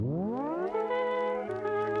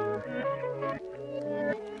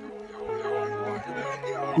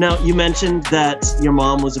Now, you mentioned that your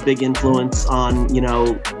mom was a big influence on,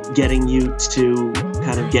 getting you to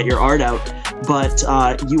kind of get your art out. But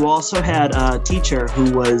you also had a teacher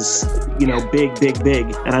who was, big, big,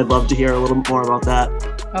 big. And I'd love to hear a little more about that.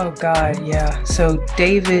 Oh, God, yeah. So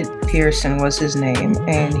David Pearson was his name,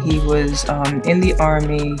 and he was in the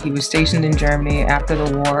Army. He was stationed in Germany after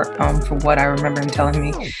the war, from what I remember him telling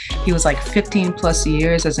me. He was like 15 plus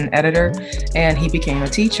years as an editor, and he became a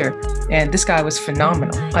teacher. And this guy was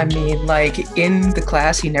phenomenal. I mean, like in the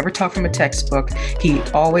class, he never taught from a textbook. He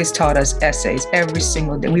always taught us essays every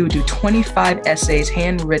single day. We would do 25 essays,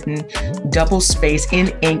 handwritten, double space, in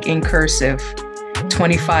ink, in cursive.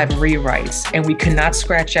 25 rewrites, and we could not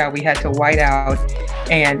scratch out. We had to white out,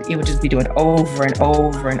 and it would just be doing over and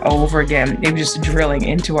over and over again. It was just drilling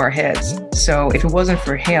into our heads. So if it wasn't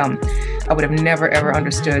for him, I would have never, ever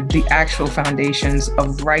understood the actual foundations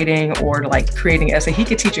of writing or like creating an essay. He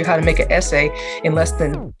could teach you how to make an essay in less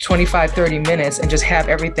than 25, 30 minutes and just have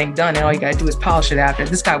everything done. And all you got to do is polish it after.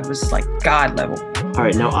 This guy was like God level. All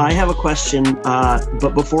right. Now I have a question,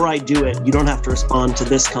 but before I do it, you don't have to respond to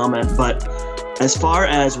this comment, but as far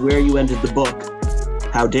as where you ended the book,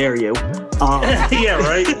 how dare you? Yeah,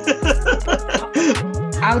 right.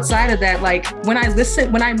 Outside of that, like when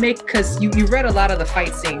I make, because you read a lot of the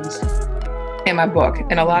fight scenes in my book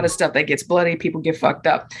and a lot of stuff that gets bloody, people get fucked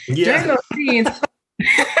up. Yeah.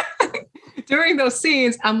 During those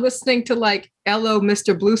scenes, I'm listening to like LO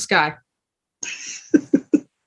Mr. Blue Sky.